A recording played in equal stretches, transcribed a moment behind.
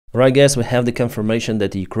Alright guys, we have the confirmation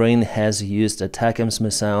that Ukraine has used ATACMS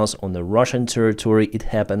missiles on the Russian territory. It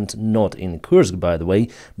happened not in Kursk, by the way,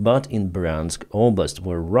 but in Bryansk Oblast,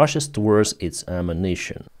 where Russia stores its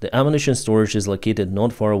ammunition. The ammunition storage is located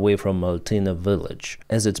not far away from Maltina village.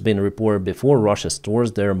 As it's been reported before, Russia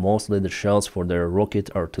stores there mostly the shells for their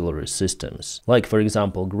rocket artillery systems, like for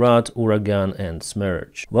example Grad, Uragan and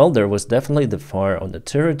Smerch. Well, there was definitely the fire on the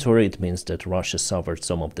territory. It means that Russia suffered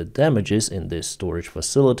some of the damages in this storage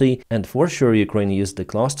facility. And for sure Ukraine used the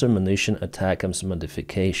cluster munition ATACMS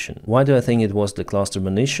modification. Why do I think it was the cluster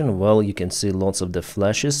munition? Well, you can see lots of the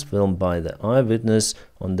flashes filmed by the eyewitness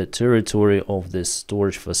on the territory of this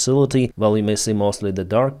storage facility. Well, you may see mostly the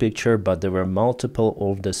dark picture, but there were multiple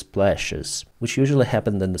of the splashes, which usually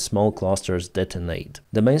happen when the small clusters detonate.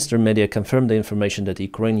 The mainstream media confirmed the information that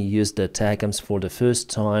Ukraine used the ATACMS for the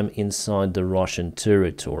first time inside the Russian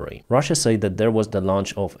territory. Russia said that there was the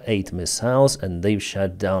launch of 8 missiles and they've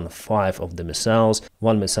shot down 5 of the missiles.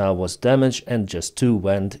 1 missile was damaged and just 2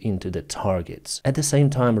 went into the targets. At the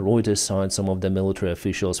same time, Reuters cited some of the military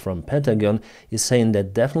officials from Pentagon is saying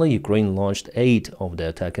that definitely Ukraine launched 8 of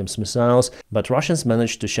the ATACMS missiles, but Russians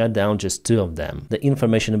managed to shut down just 2 of them. The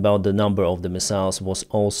information about the number of the missiles was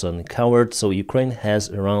also uncovered, so Ukraine has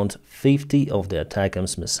around 50 of the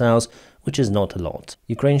ATACMS missiles, which is not a lot.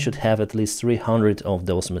 Ukraine should have at least 300 of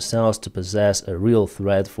those missiles to possess a real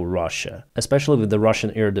threat for Russia, especially with the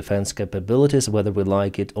Russian air defense capabilities, whether we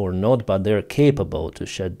like it or not, but they're capable to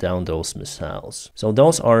shut down those missiles. So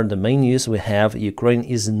those are the main news we have. Ukraine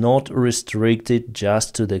is not restricted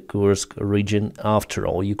just to the Kursk region after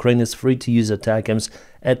all. Ukraine is free to use ATACMS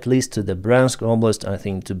at least to the Bryansk Oblast, I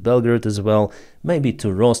think to Belgrade as well, maybe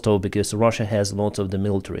to Rostov, because Russia has lots of the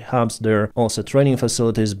military hubs there, also training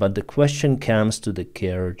facilities, but the question comes to the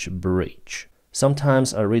Kerch Bridge.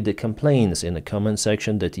 Sometimes I read the complaints in the comment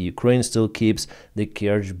section that Ukraine still keeps the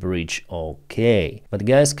Kerch Bridge okay. But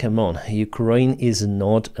guys, come on, Ukraine is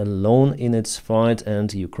not alone in its fight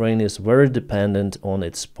and Ukraine is very dependent on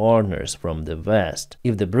its partners from the West.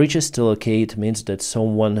 If the bridge is still okay, it means that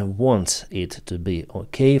someone wants it to be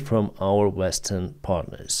okay from our Western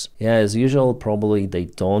partners. Yeah, as usual, probably they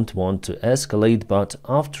don't want to escalate, but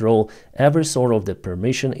after all, every sort of the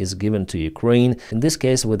permission is given to Ukraine. In this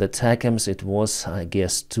case with the ATACMS, it was, I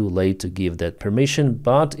guess, too late to give that permission,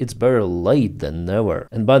 but it's better late than never.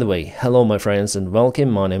 And by the way, hello my friends and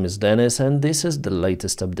welcome, my name is Dennis and this is the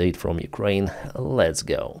latest update from Ukraine. Let's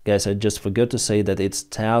go. Guys, I just forgot to say that it's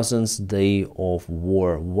 1000th day of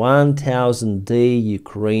war. 1000th day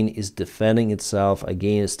Ukraine is defending itself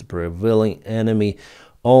against the prevailing enemy,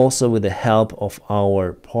 also with the help of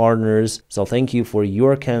our partners. So thank you for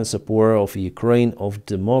your kind support of Ukraine, of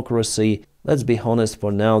democracy. Let's be honest,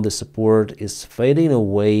 for now the support is fading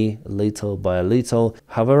away little by little.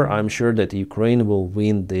 However, I'm sure that Ukraine will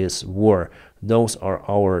win this war. Those are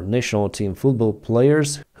our national team football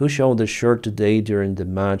players who showed the shirt today during the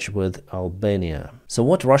match with Albania. So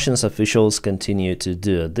what Russian officials continue to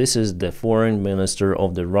do? This is the foreign minister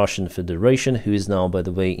of the Russian Federation, who is now, by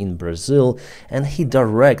the way, in Brazil, and he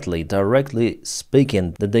directly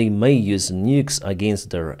speaking that they may use nukes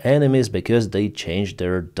against their enemies because they changed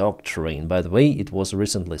their doctrine. By the way, it was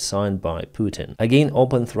recently signed by Putin. Again,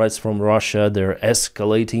 open threats from Russia, they're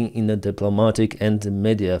escalating in the diplomatic and the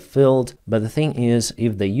media field, but the thing is,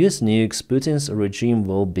 if they use nukes, Putin's regime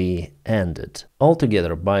will be ended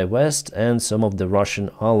altogether by West and some of the Russian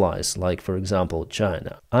allies, like for example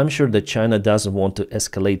China. I'm sure that China doesn't want to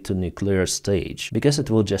escalate to nuclear stage, because it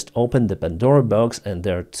will just open the Pandora box, and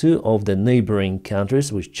there are 2 of the neighboring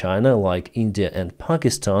countries with China, like India and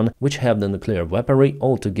Pakistan, which have the nuclear weaponry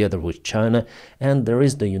altogether with China, and there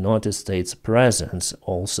is the United States presence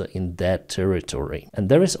also in that territory. And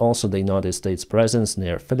there is also the United States presence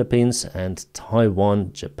near Philippines and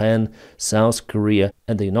Taiwan, Japan, South Korea,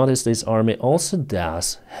 and the United States Army also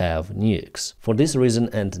does have nukes. For this reason,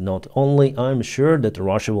 and not only, I'm sure that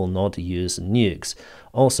Russia will not use nukes.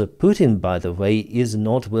 Also, Putin, by the way, is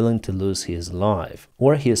not willing to lose his life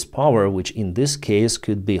or his power, which in this case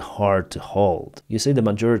could be hard to hold. You see, the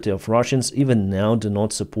majority of Russians even now do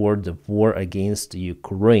not support the war against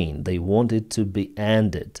Ukraine. They want it to be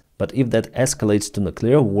ended. But if that escalates to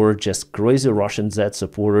nuclear war, just crazy Russian Z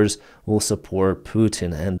supporters will support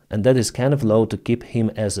Putin, and that is kind of low to keep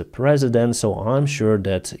him as a president, so I'm sure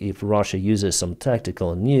that if Russia uses some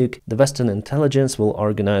tactical nuke, the Western intelligence will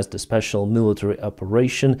organize the special military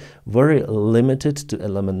operation very limited to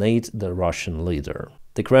eliminate the Russian leader.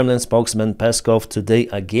 The Kremlin spokesman Peskov today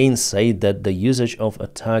again said that the usage of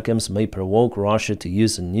ATACMS may provoke Russia to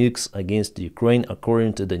use nukes against Ukraine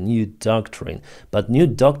according to the new doctrine. But new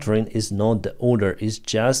doctrine is not the order, it's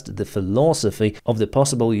just the philosophy of the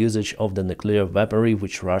possible usage of the nuclear weaponry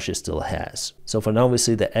which Russia still has. So for now we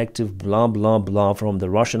see the active blah blah blah from the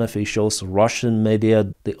Russian officials, Russian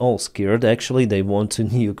media, they all scared actually, they want to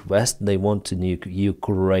nuke West, they want to nuke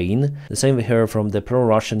Ukraine. The same we hear from the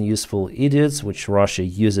pro-Russian useful idiots which Russia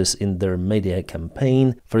uses in their media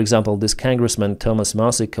campaign. For example, this Congressman Thomas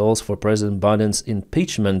Massie calls for President Biden's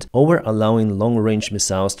impeachment over allowing long-range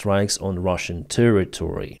missile strikes on Russian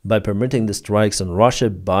territory. By permitting the strikes on Russia,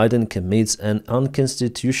 Biden commits an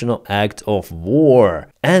unconstitutional act of war,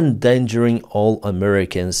 endangering all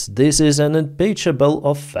Americans. This is an impeachable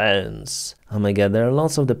offense. Oh my god, there are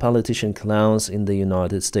lots of the politician clowns in the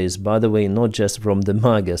United States, by the way, not just from the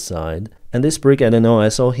MAGA side. And this prick, I don't know, I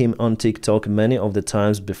saw him on TikTok many of the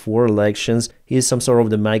times before elections. He is some sort of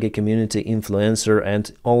the MAGA community influencer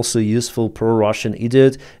and also useful pro-Russian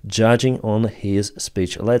idiot, judging on his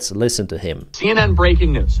speech. Let's listen to him. CNN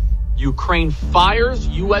breaking news. Ukraine fires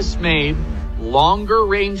US-made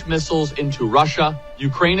longer-range missiles into Russia.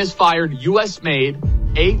 Ukraine has fired US-made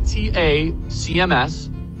ATACMS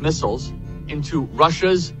missiles into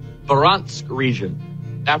Russia's Bryansk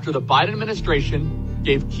region after the Biden administration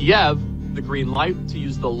gave Kiev the green light to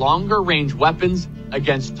use the longer-range weapons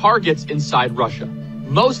against targets inside Russia.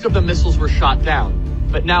 Most of the missiles were shot down,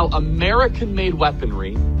 but now American-made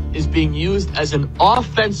weaponry is being used as an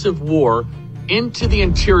offensive war into the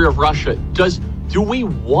interior of Russia. Do we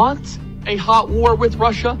want a hot war with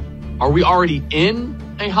Russia? Are we already in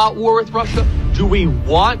a hot war with Russia? Do we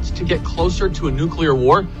want to get closer to a nuclear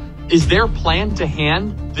war? Is their plan to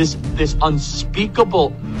hand this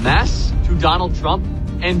unspeakable mess to Donald Trump?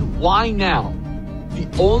 And why now? The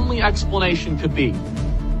only explanation could be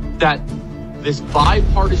that this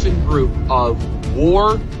bipartisan group of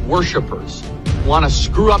war worshipers want to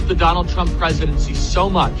screw up the Donald Trump presidency so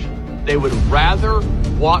much they would rather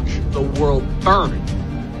watch the world burn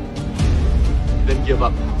than give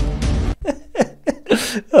up.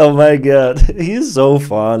 Oh my god, he's so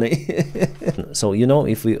funny. So, you know,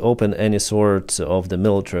 if we open any sort of the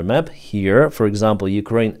military map here, for example,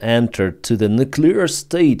 Ukraine entered to the nuclear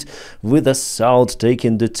state with the South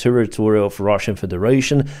taking the territory of Russian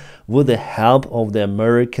Federation with the help of the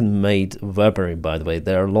American-made weaponry, by the way.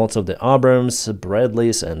 There are lots of the Abrams,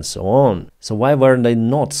 Bradleys and so on. So why were they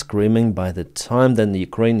not screaming by the time that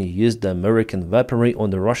Ukraine used the American weaponry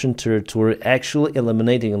on the Russian territory, actually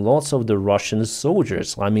eliminating lots of the Russian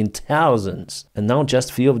soldiers, I mean thousands. And now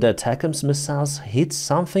just few of the ATACMS missiles hit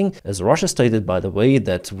something, as Russia stated, by the way,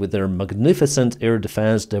 that with their magnificent air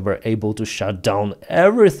defense they were able to shut down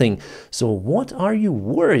everything. So what are you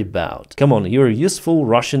worried about? Come on, you're a useful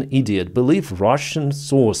Russian idiot, believe Russian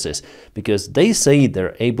sources, because they say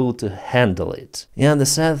they're able to handle it. Yeah, the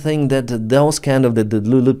sad thing that those kind of the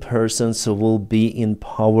delulu persons will be in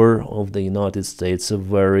power of the United States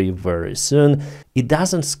very, very soon. It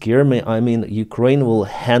doesn't scare me. I mean, Ukraine will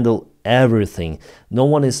handle everything. No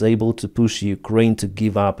one is able to push Ukraine to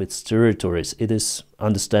give up its territories. It is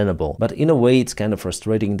understandable. But in a way, it's kind of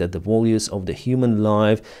frustrating that the values of the human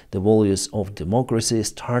life, the values of democracy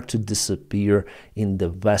start to disappear in the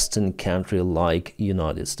Western country like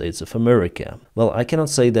United States of America. Well, I cannot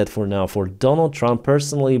say that for now for Donald Trump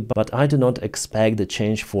personally, but I do not expect the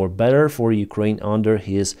change for better for Ukraine under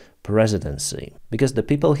his presidency, because the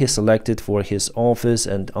people he selected for his office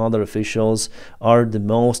and other officials are the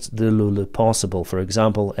most delulu possible. For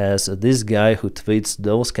example, as this guy who tweets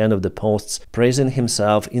those kind of the posts praising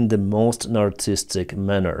himself in the most narcissistic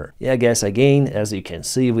manner. Yeah, guys, again, as you can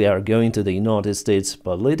see, we are going to the United States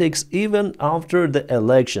politics even after the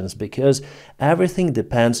elections, because everything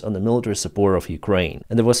depends on the military support of Ukraine.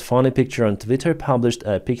 And there was a funny picture on Twitter published.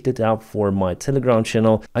 I picked it up for my Telegram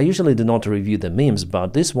channel. I usually do not review the memes,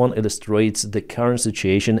 but this one illustrates the current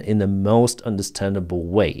situation in the most understandable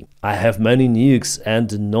way. I have many nukes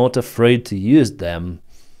and not afraid to use them.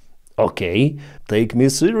 Okay, take me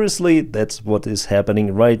seriously, that's what is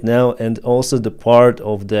happening right now, and also the part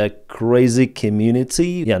of the crazy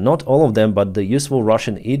community. Yeah, not all of them, but the useful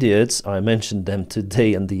Russian idiots, I mentioned them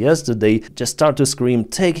today and yesterday, just start to scream,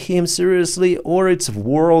 take him seriously or it's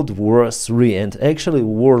World War III. And actually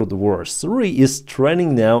World War III is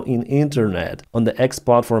trending now in internet, on the X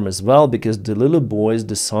platform as well, because the little boys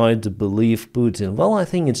decide to believe Putin. Well, I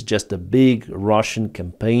think it's just a big Russian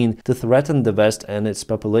campaign to threaten the West and its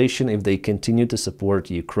population if they continue to support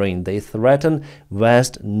Ukraine. They threaten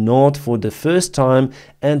West not for the first time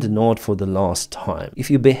and not for the last time.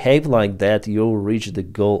 If you behave like that, you'll reach the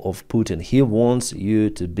goal of Putin. He wants you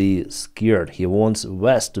to be scared. He wants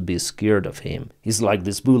West to be scared of him. He's like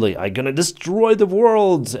this bully, I'm gonna destroy the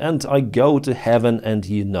world and I go to heaven and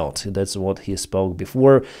you not. That's what he spoke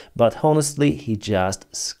before, but honestly, he just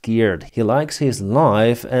scared. He likes his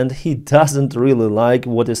life and he doesn't really like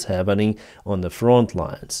what is happening on the front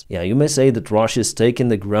lines. Yeah, you may say that Russia is taking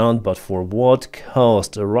the ground, but for what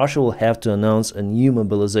cost? Russia will have to announce a new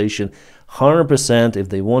mobilization 100% if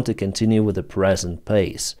they want to continue with the present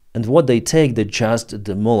pace. And what they take, they just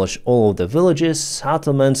demolish all of the villages,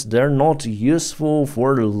 settlements, they're not useful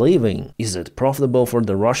for living. Is it profitable for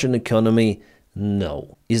the Russian economy?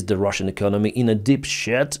 No. Is the Russian economy in a deep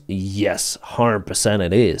shit? Yes, 100%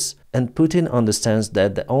 it is. And Putin understands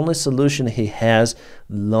that the only solution he has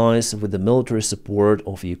lies with the military support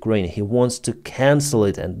of Ukraine. He wants to cancel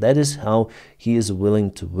it, and that is how he is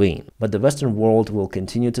willing to win. But the Western world will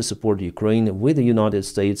continue to support Ukraine with the United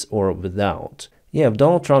States or without. Yeah, if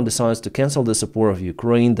Donald Trump decides to cancel the support of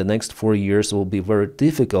Ukraine, the next 4 years will be very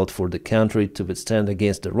difficult for the country to withstand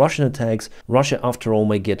against the Russian attacks. Russia, after all,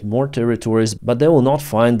 may get more territories, but they will not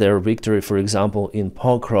find their victory, for example, in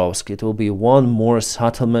Pokrovsk. It will be one more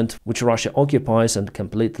settlement which Russia occupies and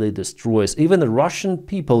completely destroys. Even the Russian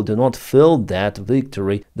people do not feel that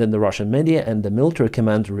victory. Then the Russian media and the military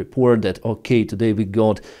command report that, okay, today we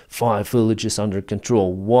got 5 villages under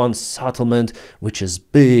control, 1 settlement, which is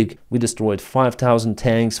big. We destroyed 5,000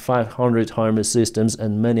 tanks, 500 HIMARS systems,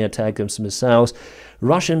 and many ATACMS missiles.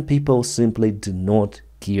 Russian people simply do not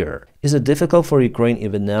care. Is it difficult for Ukraine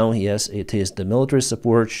even now? Yes, it is. The military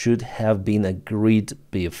support should have been agreed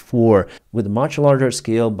before, with much larger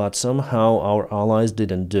scale, but somehow our allies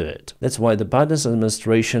didn't do it. That's why the Biden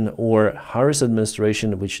administration or Harris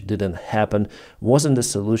administration, which didn't happen, wasn't the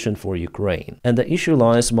solution for Ukraine. And the issue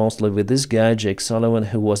lies mostly with this guy, Jake Sullivan,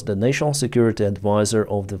 who was the national security advisor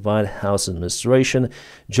of the White House administration.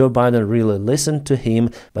 Joe Biden really listened to him,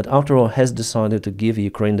 but after all has decided to give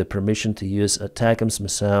Ukraine the permission to use ATACMS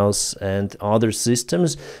missiles and other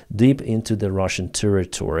systems deep into the Russian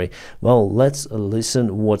territory. Well, let's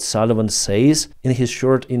listen what Sullivan says in his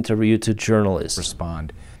short interview to journalists.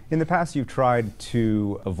 Respond. In the past, you've tried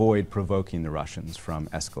to avoid provoking the Russians from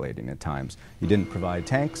escalating at times. You didn't provide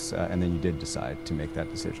tanks, and then you did decide to make that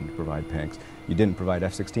decision to provide tanks. You didn't provide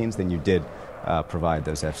F-16s, then you did provide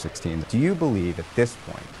those F-16s. Do you believe at this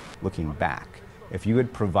point, looking back, if you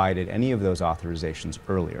had provided any of those authorizations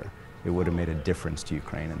earlier, it would have made a difference to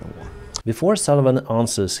Ukraine in the war? Before Sullivan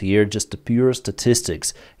answers here, just the pure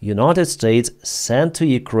statistics. United States sent to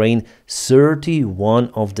Ukraine 31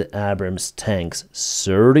 of the Abrams tanks.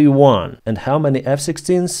 31. And how many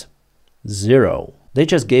F-16s? 0. They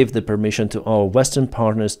just gave the permission to our Western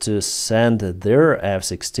partners to send their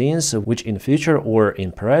F-16s, which in future or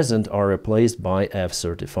in present are replaced by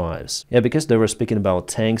F-35s. Yeah, because they were speaking about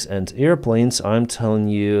tanks and airplanes, I'm telling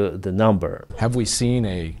you the number. Have we seen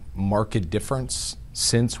a marked difference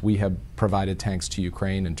since we have provided tanks to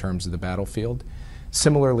Ukraine in terms of the battlefield?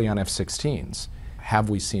 Similarly on F-16s, have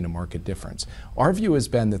we seen a marked difference? Our view has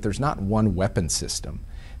been that there's not one weapon system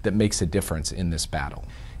that makes a difference in this battle.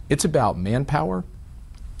 It's about manpower,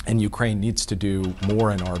 and Ukraine needs to do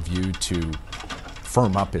more, in our view, to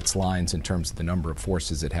firm up its lines in terms of the number of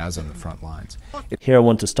forces it has on the front lines. Here I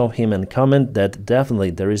want to stop him and comment that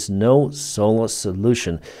definitely there is no solo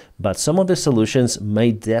solution, but some of the solutions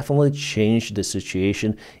may definitely change the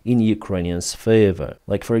situation in Ukrainians' favor.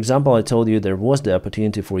 Like, for example, I told you there was the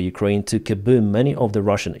opportunity for Ukraine to kaboom many of the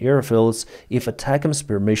Russian airfields if ATACMS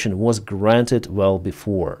permission was granted well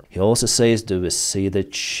before. He also says, do we see the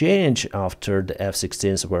change after the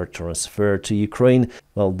F-16s were transferred to Ukraine?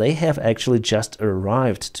 Well, they have actually just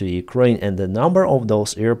arrived to Ukraine, and the number of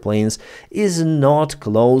those airplanes is not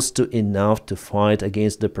close to enough to fight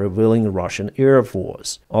against the prevailing Russian Air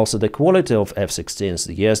Force. Also, the quality of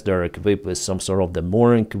F-16s, yes, they're equipped with some sort of the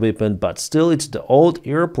modern equipment, but still it's the old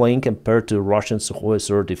airplane compared to Russian Sukhoi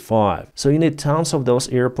 35. So you need tons of those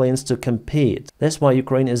airplanes to compete. That's why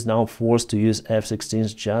Ukraine is now forced to use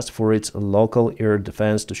F-16s just for its local air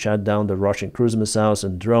defense to shut down the Russian cruise missiles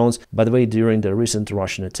and drones. By the way, during the recent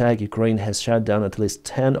Russian attack, Ukraine has shut down at least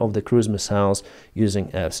 10 of the cruise missiles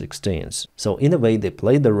using F-16s. So in a way, they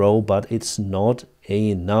played the role, but it's not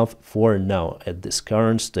enough for now at this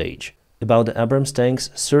current stage. About the Abrams tanks,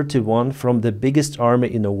 31 from the biggest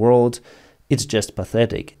army in the world, it's just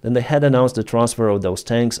pathetic. Then they had announced the transfer of those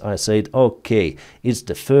tanks. I said, okay, it's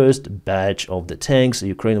the first batch of the tanks.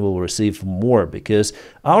 Ukraine will receive more because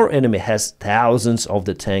our enemy has thousands of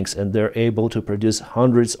the tanks and they're able to produce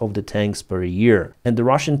hundreds of the tanks per year. And the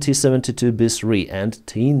Russian T-72B3 and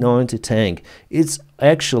T-90 tank, it's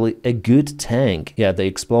actually a good tank. Yeah, they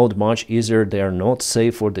explode much easier, they are not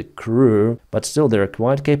safe for the crew, but still they're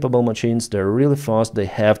quite capable machines, they're really fast, they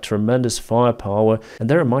have tremendous firepower, and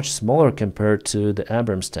they're much smaller compared to the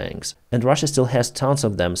Abrams tanks. And Russia still has tons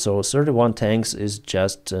of them, so 31 tanks is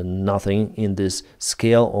just nothing in this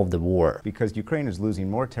scale of the war. Because Ukraine is losing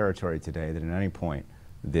more territory today than at any point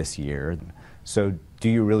this year. So do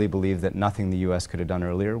you really believe that nothing the U.S. could have done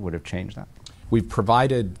earlier would have changed that? We've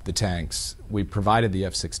provided the tanks, we provided the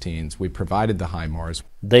F-16s, we provided the HIMARS.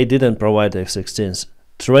 They didn't provide F-16s.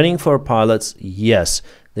 Training for pilots, yes.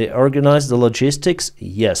 They organized the logistics,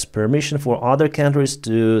 yes. Permission for other countries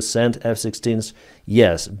to send F-16s,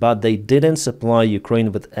 yes. But they didn't supply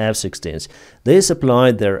Ukraine with F-16s. They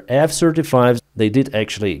supplied their F-35s. They did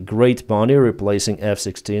actually great money replacing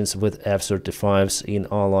F-16s with F-35s in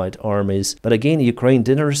allied armies. But again, Ukraine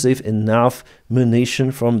didn't receive enough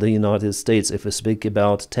munition from the United States if we speak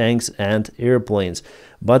about tanks and airplanes.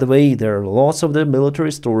 By the way, there are lots of the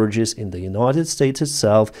military storages in the United States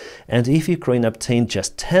itself, and if Ukraine obtained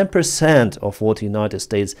just 10% of what the United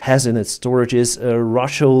States has in its storages,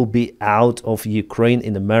 Russia will be out of Ukraine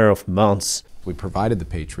in a matter of months. We provided the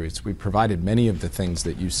Patriots, we provided many of the things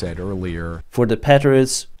that you said earlier. For the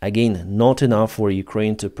Patriots, again, not enough for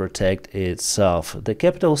Ukraine to protect itself. The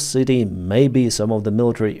capital city, maybe some of the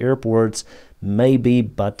military airports, maybe,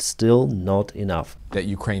 but still not enough. That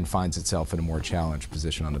Ukraine finds itself in a more challenged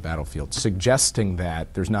position on the battlefield, suggesting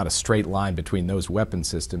that there's not a straight line between those weapon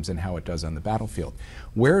systems and how it does on the battlefield.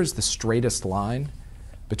 Where is the straightest line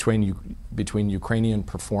between Ukrainian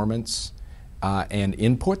performance and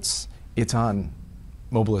inputs? It's on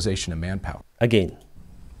mobilization of manpower. Again,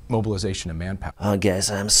 mobilization of manpower. Oh,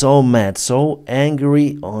 guys, I'm so mad, so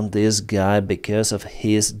angry on this guy because of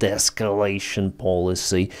his de-escalation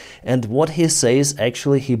policy. And what he says,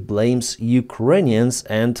 actually, he blames Ukrainians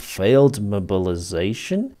and failed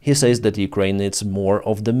mobilization. He says that Ukraine needs more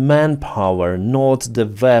of the manpower, not the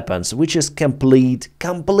weapons, which is complete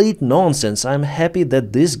nonsense. I'm happy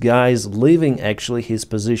that this guy is leaving actually his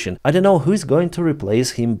position. I don't know who's going to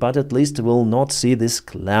replace him, but at least we'll not see this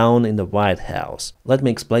clown in the White House. Let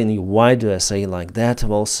me explain you why do I say like that.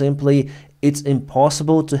 Well, simply it's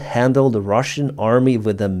impossible to handle the Russian army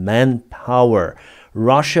with the manpower.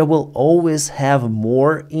 Russia will always have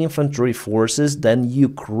more infantry forces than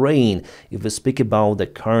Ukraine if we speak about the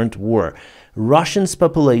current war. Russians'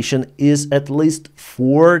 population is at least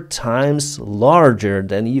 4 times larger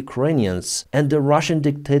than Ukrainians, and the Russian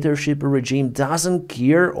dictatorship regime doesn't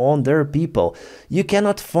care on their people. You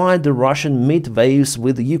cannot fight the Russian midwaves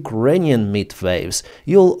with Ukrainian midwaves.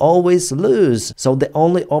 You'll always lose. So the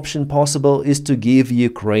only option possible is to give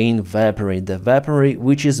Ukraine weaponry, the weaponry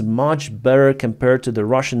which is much better compared to the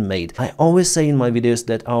Russian made. I always say in my videos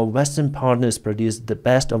that our Western partners produce the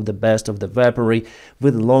best of the weaponry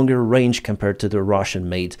with longer range compared to the Russian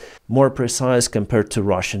made, more precise compared to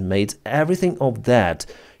Russian made. Everything of that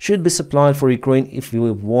should be supplied for Ukraine if we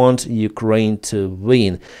want Ukraine to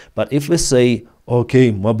win. But if we say, okay,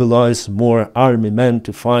 mobilize more army men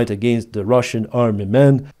to fight against the Russian army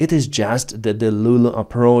men, it is just the Delulu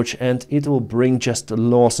approach, and it will bring just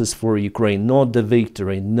losses for Ukraine, not the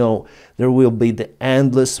victory. No, there will be the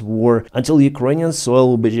endless war until Ukrainian soil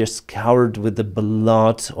will be just covered with the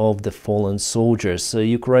blood of the fallen soldiers,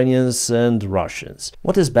 Ukrainians and Russians.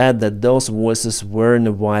 What is bad that those voices were in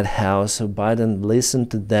the White House, so Biden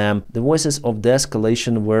listened to them. The voices of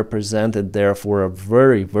de-escalation were presented there for a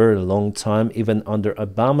very long time, even under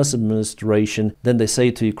Obama's administration. Then they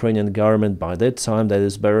say to Ukrainian government by that time that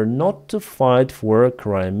it's better not to fight for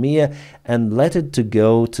Crimea and let it to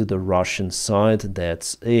go to the Russian side.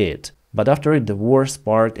 That's it. But after it, the war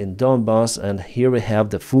sparked in Donbass, and here we have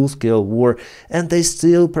the full-scale war, and they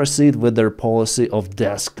still proceed with their policy of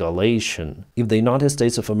de-escalation. If the United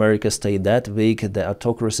States of America stay that weak, the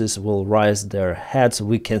autocracies will raise their heads.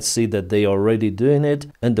 We can see that they are already doing it,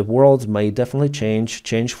 and the world may definitely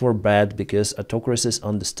change for bad, because autocracies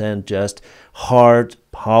understand just hard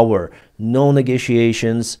power. No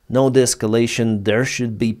negotiations, no de-escalation. There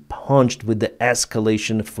should be punched with the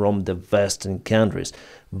escalation from the Western countries.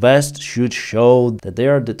 West should show that they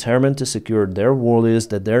are determined to secure their values,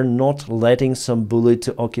 that they're not letting some bully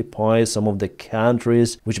to occupy some of the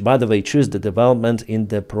countries, which by the way choose the development in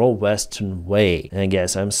the pro-Western way. And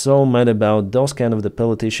yes, I'm so mad about those kind of the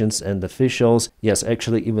politicians and officials. Yes,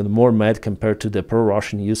 actually even more mad compared to the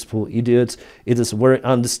pro-Russian useful idiots. It is very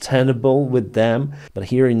understandable with them, but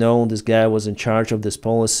here you know this guy was in charge of this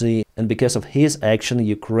policy, and because of his action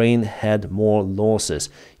Ukraine had more losses.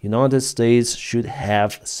 United States should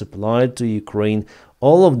have supplied to Ukraine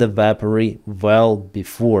all of the weaponry well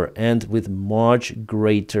before and with much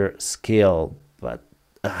greater scale, but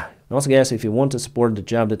Also guys, if you want to support the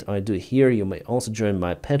job that I do here, you may also join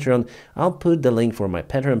my Patreon. I'll put the link for my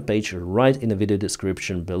Patreon page right in the video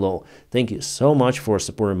description below. Thank you so much for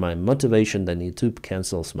supporting my motivation that YouTube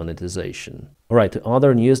cancels monetization. Alright, to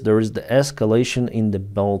other news, there is the escalation in the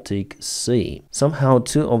Baltic Sea. Somehow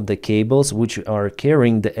 2 of the cables which are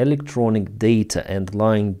carrying the electronic data and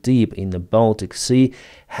lying deep in the Baltic Sea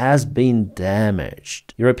has been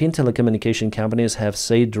damaged. European telecommunication companies have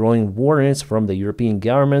said drawing warnings from the European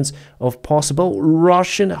governments of possible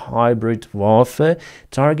Russian hybrid warfare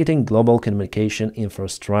targeting global communication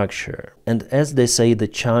infrastructure. And as they say, the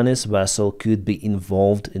Chinese vessel could be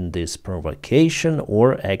involved in this provocation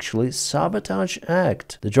or actually sabotage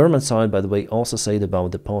act. The German side, by the way, also said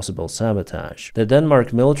about the possible sabotage. The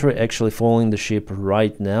Denmark military actually following the ship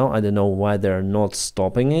right now. I don't know why they're not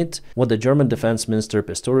stopping it. What the German defense minister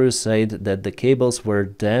Pistorius said that the cables were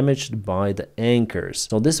damaged by the anchors.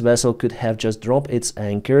 So this vessel could have just dropped its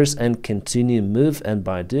anchors and continue move, and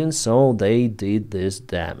by doing so they did this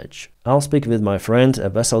damage. I'll speak with my friend, a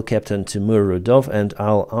vessel captain Timur Rudov, and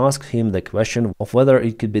I'll ask him the question of whether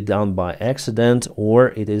it could be done by accident or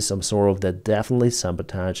it is some sort of the definitely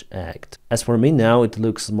sabotage act. As for me now, it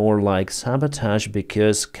looks more like sabotage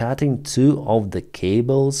because cutting 2 of the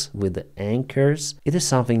cables with the anchors, it is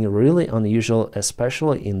something really unusual,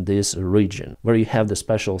 especially in this region, where you have the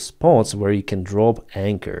special spots where you can drop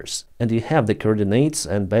anchors. And you have the coordinates,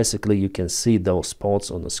 and basically you can see those spots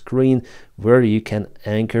on the screen where you can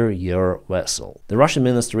anchor your vessel. The Russian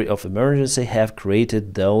Ministry of Emergency have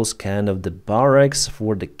created those kind of the barracks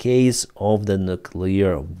for the case of the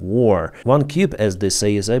nuclear war. 1 cube, as they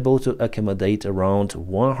say, is able to accommodate around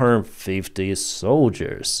 150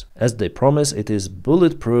 soldiers. As they promise, it is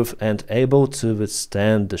bulletproof and able to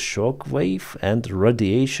withstand the shock wave and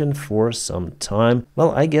radiation for some time.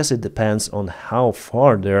 Well, I guess it depends on how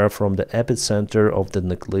far they are from the epicenter of the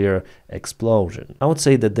nuclear explosion. I would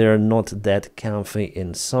say that they are not that comfy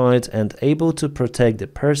inside and able to protect the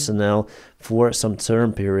personnel for some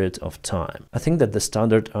term period of time. I think that the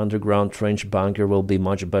standard underground trench bunker will be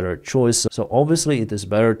much better choice, so obviously it is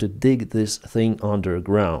better to dig this thing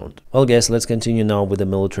underground. Well guys, let's continue now with the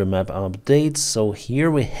military map updates. So here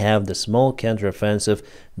we have the small counteroffensive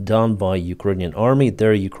done by Ukrainian army.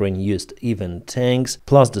 There Ukraine used even tanks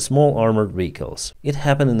plus the small armored vehicles. It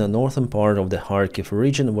happened in the northern part of the Kharkiv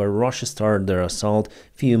region where Russia started their assault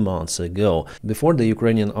few months ago. Before the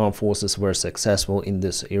Ukrainian armed forces were successful in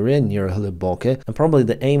this area near Hliboke, and probably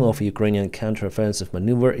the aim of Ukrainian counteroffensive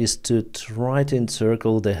maneuver is to try to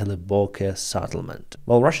encircle the Hliboke settlement.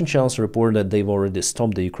 While Russian channels report that they've already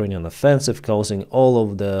stopped the Ukrainian offensive, causing all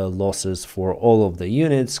of the losses for all of the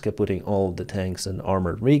units, kaputting all of the tanks and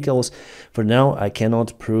armored vehicles. For now, I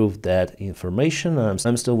cannot prove that information.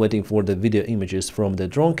 I'm still waiting for the video images from the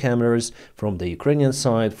drone cameras, from the Ukrainian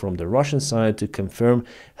side, from the Russian side to confirm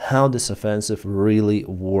how this offensive really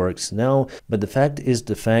works now. But the fact is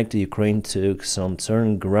the fact Ukraine took some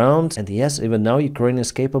turn ground, and yes, even now Ukraine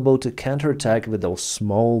is capable to counterattack with those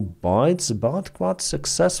small bites, but quite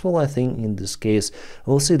successful I think in this case.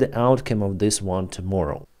 We'll see the outcome of this one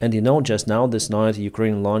tomorrow. And you know, just now this night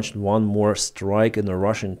Ukraine launched one more strike in the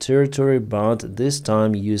Russian territory, but this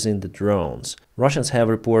time using the drones. Russians have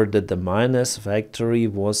reported that the Minus factory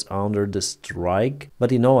was under the strike,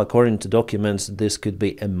 but you know, according to documents, this could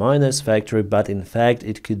be a Minus factory, but in fact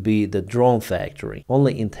it could be the drone factory.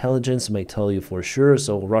 Only intelligence may tell you for sure,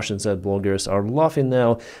 so Russian side bloggers are laughing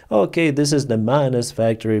now. Okay, this is the Minus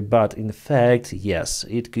factory, but in fact, yes,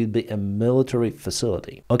 it could be a military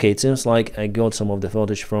facility. Okay, it seems like I got some of the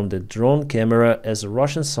footage from the drone camera. As the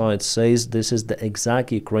Russian side says, this is the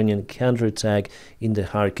exact Ukrainian counterattack in the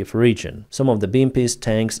Kharkiv region. Some of the BMPs,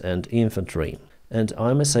 tanks and infantry. And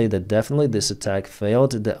I must say that definitely this attack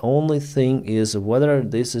failed. The only thing is whether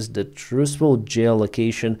this is the truthful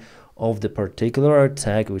geolocation of the particular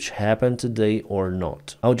attack which happened today or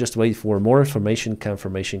not. I'll just wait for more information,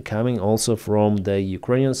 confirmation coming also from the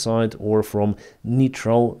Ukrainian side or from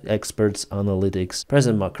neutral experts analytics.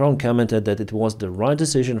 President Macron commented that it was the right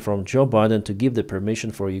decision from Joe Biden to give the permission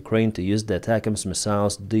for Ukraine to use the ATACMS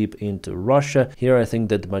missiles deep into Russia. Here I think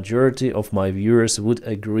that the majority of my viewers would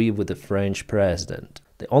agree with the French president.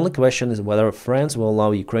 The only question is whether France will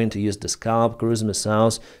allow Ukraine to use the Scalp cruise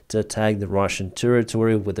missiles to attack the Russian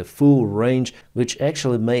territory with a full range, which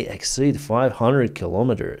actually may exceed 500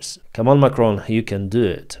 kilometers. Come on, Macron, you can do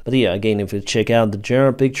it. But yeah, again, if you check out the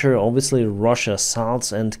general picture, obviously Russia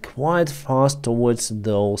assaults and quite fast towards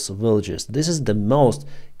those villages. This is the most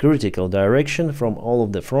critical direction from all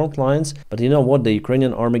of the front lines, but you know what, the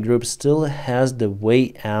Ukrainian army group still has the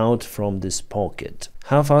way out from this pocket.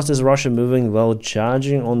 How fast is Russia moving? Well,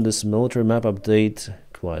 judging on this military map update,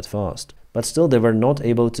 quite fast. But still, they were not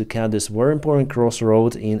able to cut this very important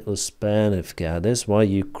crossroad in Uspenivka. That's why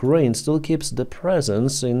Ukraine still keeps the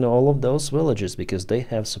presence in all of those villages, because they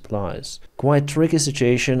have supplies. Quite tricky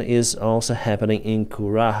situation is also happening in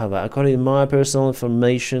Kurahovo. According to my personal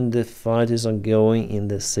information, the fight is ongoing in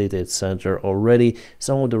the city center already.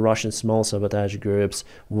 Some of the Russian small sabotage groups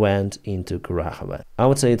went into Kurahovo. I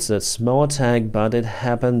would say it's a small attack, but it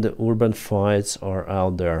happened. The urban fights are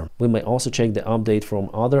out there. We may also check the update from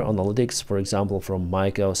other analytics. For example, from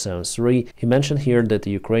Michael73, he mentioned here that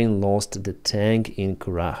Ukraine lost the tank in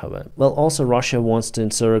Kurahovo. Well, also Russia wants to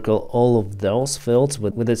encircle all of those fields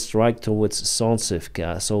with its strike towards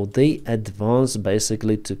Solntsivka, so they advance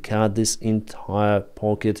basically to cut this entire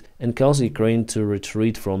pocket and cause Ukraine to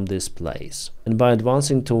retreat from this place. And by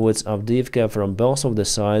advancing towards Avdiivka from both of the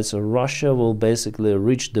sides, Russia will basically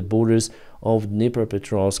reach the borders of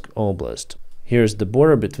Dnipropetrovsk Oblast. Here's the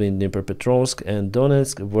border between Dnipropetrovsk and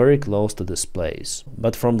Donetsk, very close to this place.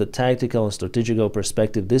 But from the tactical and strategical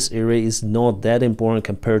perspective, this area is not that important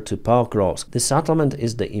compared to Pokrovsk. The settlement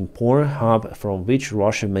is the important hub from which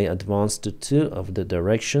Russia may advance to two of the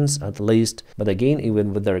directions at least. But again,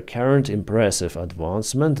 even with their current impressive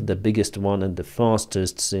advancement, the biggest one and the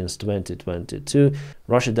fastest since 2022,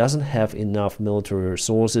 Russia doesn't have enough military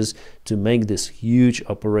resources to make this huge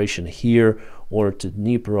operation here or to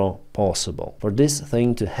Dnipro possible. For this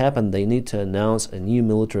thing to happen, they need to announce a new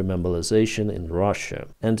military mobilization in Russia.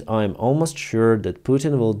 And I'm almost sure that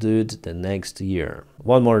Putin will do it the next year.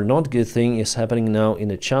 One more not good thing is happening now in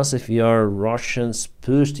the Chasiv Yar. Russians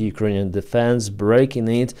pushed Ukrainian defense, breaking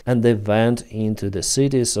it, and they went into the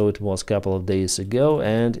city, so it was a couple of days ago,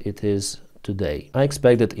 and it is today. I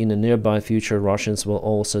expect that in the nearby future Russians will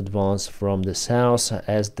also advance from the south,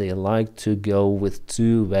 as they like to go with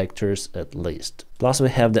two vectors at least. Plus we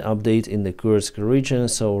have the update in the Kursk region,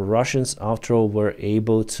 so Russians after all were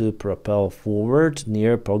able to propel forward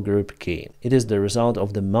near Pogrubki. It is the result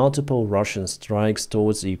of the multiple Russian strikes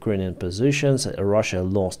towards the Ukrainian positions. Russia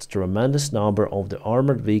lost a tremendous number of the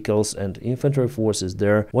armored vehicles and infantry forces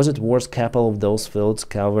there. Was it worth couple of those fields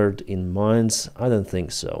covered in mines? I don't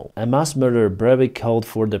think so. A mass murderer Breivik called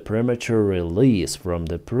for the premature release from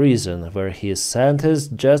the prison, where he is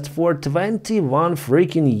sentenced just for 21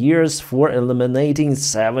 freaking years for eliminating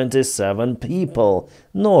 77 people.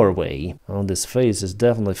 Norway. On this face is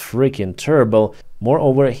definitely freaking terrible.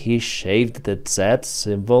 Moreover, he shaved the Z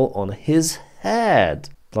symbol on his head.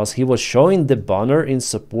 Plus, he was showing the banner in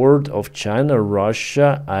support of China,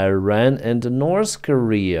 Russia, Iran, and North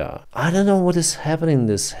Korea. I don't know what is happening in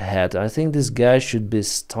this head. I think this guy should be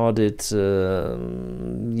studied,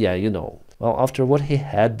 yeah, you know. Well, after what he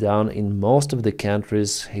had done in most of the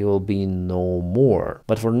countries, he will be no more.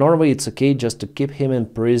 But for Norway, it's okay just to keep him in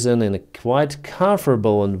prison in a quite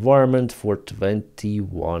comfortable environment for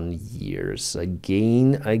 21 years.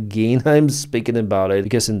 Again, I'm speaking about it,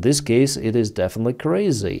 because in this case, it is definitely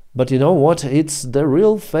crazy. But you know what? It's the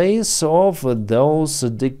real face of those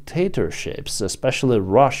dictatorships, especially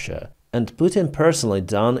Russia. And Putin personally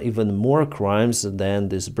done even more crimes than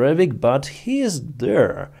this Breivik, but he is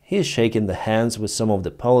there. He is shaking the hands with some of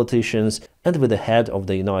the politicians and with the head of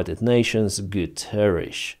the United Nations,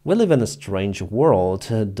 Guterres. We live in a strange world,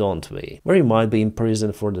 don't we? Where you might be in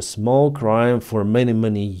prison for the small crime for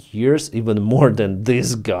many years, even more than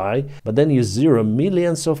this guy, but then you zero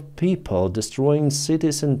millions of people, destroying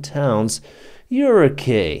cities and towns. You're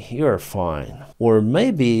okay, you're fine. Or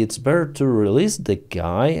maybe it's better to release the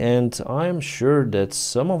guy, and I'm sure that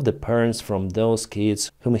some of the parents from those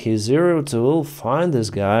kids whom he zeroed will find this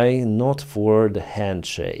guy not for the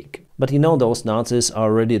handshake. But you know, those Nazis are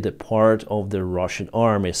already the part of the Russian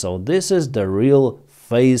army, so this is the real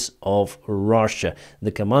face of Russia,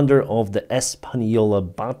 the commander of the Española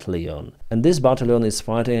battalion. And this battalion is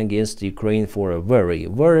fighting against Ukraine for a very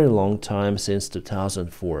long time, since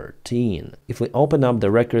 2014. If we open up the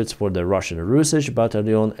records for the Russian Ruzzian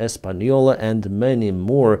battalion, Española, and many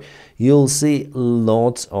more, you'll see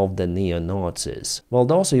lots of the neo-Nazis. Well,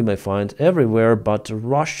 those you may find everywhere, but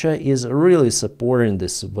Russia is really supporting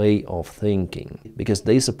this way of thinking, because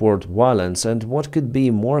they support violence, and what could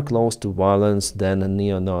be more close to violence than a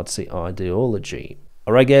neo-Nazi ideology?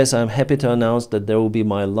 Alright guys, I'm happy to announce that there will be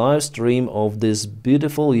my live stream of this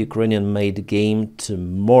beautiful Ukrainian-made game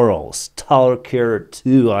tomorrow, Stalker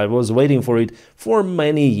 2. I was waiting for it for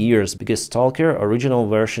many years, because Stalker original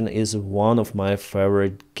version is one of my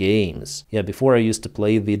favorite games. Yeah, before I used to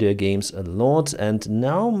play video games a lot, and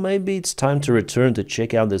now maybe it's time to return to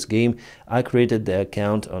check out this game. I created the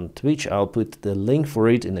account on Twitch. I'll put the link for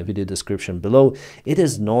it in the video description below. It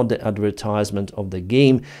is not the advertisement of the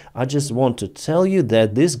game. I just want to tell you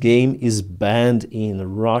that this game is banned in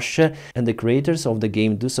Russia, and the creators of the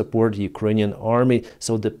game do support the Ukrainian army,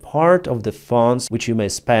 so the part of the funds which you may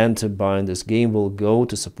spend buying this game will go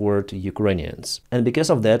to support Ukrainians. And because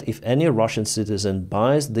of that, if any Russian citizen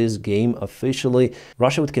buys this game officially,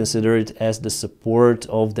 Russia would consider it as the support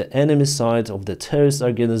of the enemy side of the terrorist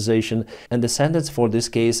organization, and the sentence for this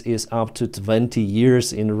case is up to 20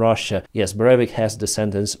 years in Russia. Yes, Breivik has the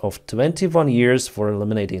sentence of 21 years for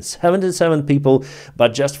eliminating 77 people,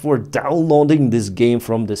 but just for downloading this game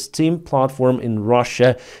from the Steam platform in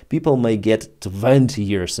Russia, people may get 20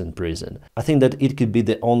 years in prison. I think that it could be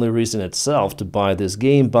the only reason itself to buy this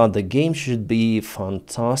game, but the game should be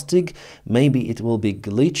fantastic. Maybe it will be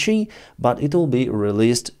glitchy, but it will be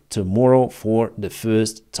released tomorrow for the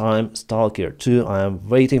first time. Stalker 2, I am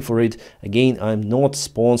waiting for it. Again, I'm not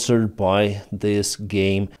sponsored by this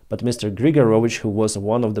game, but Mr. Grigorovich, who was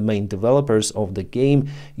one of the main developers of the game,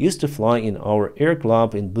 used to fly in our air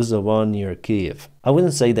club in Buzova near Kiev. I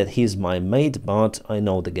wouldn't say that he's my mate, but I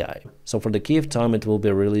know the guy. So for the Kiev time, it will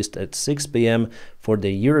be released at 6 p.m. For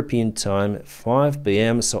the European time, 5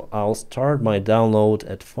 p.m. So I'll start my download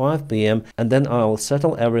at 5 p.m. and then I'll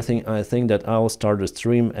settle everything. I think that I'll start the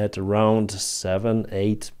stream at around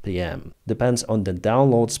 7-8 p.m. Depends on the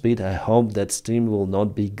download speed. I hope that Steam will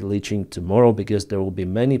not be glitching tomorrow, because there will be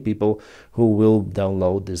many people who will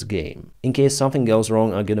download this game. In case something goes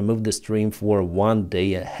wrong, I'm gonna move the stream for 1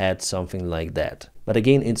 day ahead, something like that. But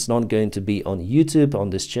again, it's not going to be on YouTube,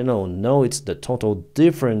 on this channel. No, it's the total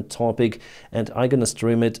different topic, and I'm gonna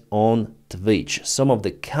stream it on Twitch. Some of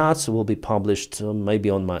the cuts will be published maybe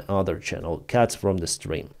on my other channel, cuts from the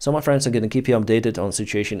stream. So my friends, I'm gonna keep you updated on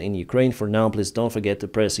situation in Ukraine. For now, please don't forget to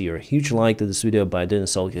press your huge like to this video. By doing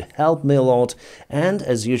so, you help me a lot. And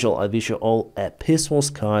as usual, I wish you all a peaceful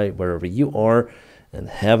sky wherever you are, and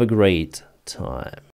have a great time.